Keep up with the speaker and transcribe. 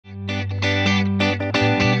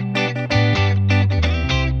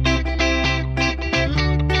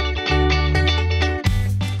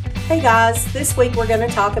Hey guys, this week we're going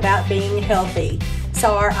to talk about being healthy.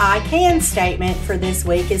 So our I can statement for this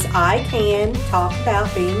week is I can talk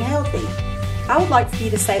about being healthy. I would like for you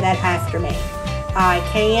to say that after me. I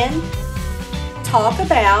can talk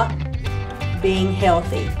about being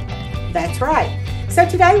healthy. That's right. So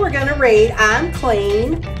today we're going to read I'm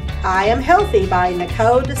Clean, I Am Healthy by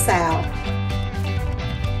Nicole DeSalle.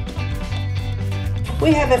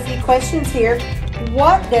 We have a few questions here.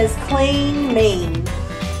 What does clean mean?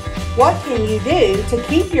 What can you do to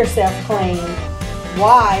keep yourself clean?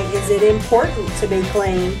 Why is it important to be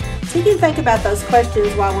clean? So you can think about those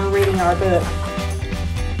questions while we're reading our book.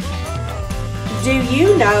 Do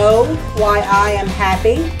you know why I am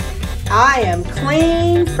happy? I am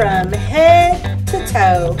clean from head to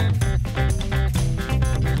toe.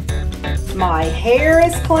 My hair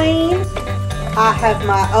is clean. I have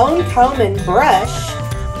my own comb and brush.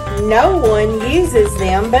 No one uses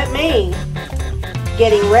them but me.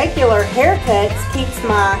 Getting regular haircuts keeps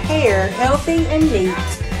my hair healthy and neat.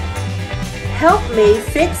 Help me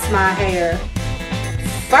fix my hair.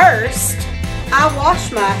 First, I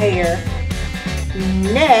wash my hair.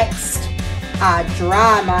 Next, I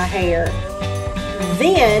dry my hair.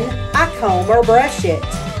 Then, I comb or brush it.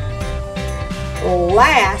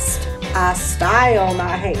 Last, I style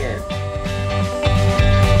my hair.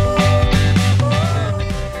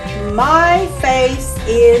 My face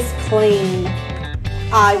is clean.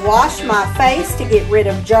 I wash my face to get rid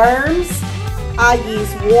of germs. I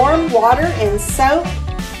use warm water and soap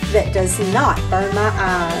that does not burn my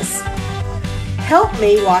eyes. Help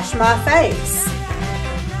me wash my face.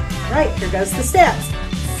 Right, here goes the steps.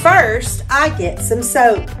 First, I get some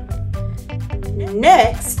soap.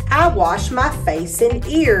 Next, I wash my face and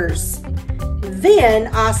ears. Then,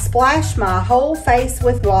 I splash my whole face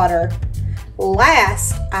with water.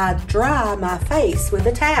 Last, I dry my face with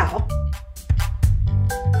a towel.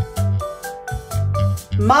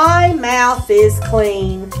 My mouth is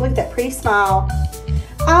clean. Look at that pretty smile.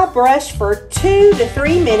 I brush for 2 to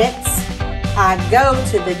 3 minutes. I go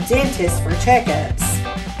to the dentist for checkups.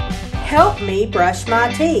 Help me brush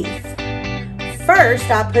my teeth.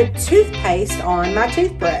 First, I put toothpaste on my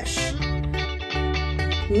toothbrush.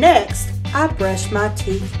 Next, I brush my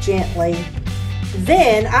teeth gently.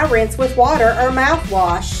 Then, I rinse with water or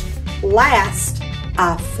mouthwash. Last,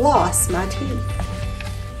 I floss my teeth.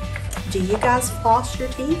 Do you guys floss your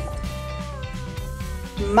teeth?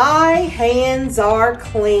 My hands are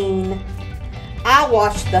clean. I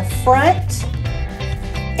wash the front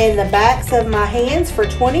and the backs of my hands for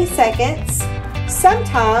 20 seconds.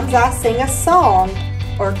 Sometimes I sing a song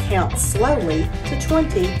or count slowly to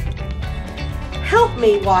 20. Help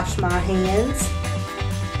me wash my hands.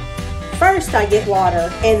 First I get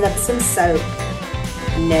water and some soap.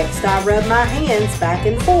 Next I rub my hands back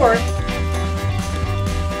and forth.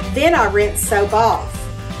 Then I rinse soap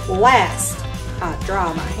off. Last, I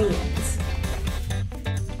dry my hands.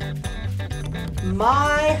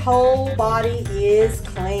 My whole body is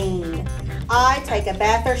clean. I take a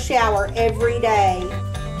bath or shower every day.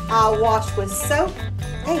 I wash with soap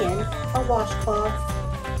and a washcloth.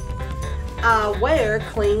 I wear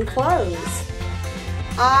clean clothes.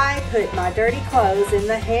 I put my dirty clothes in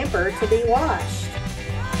the hamper to be washed.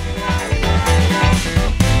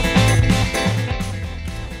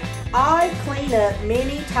 I clean up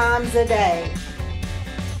many times a day.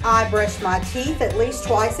 I brush my teeth at least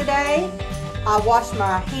twice a day. I wash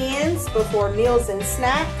my hands before meals and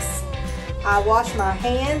snacks. I wash my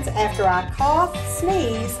hands after I cough,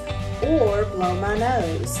 sneeze, or blow my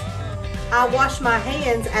nose. I wash my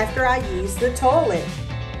hands after I use the toilet.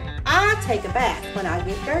 I take a bath when I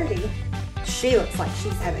get dirty. She looks like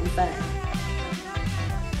she's having fun.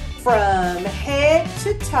 From head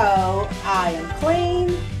to toe, I am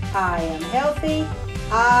clean. I am healthy.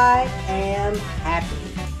 I am happy.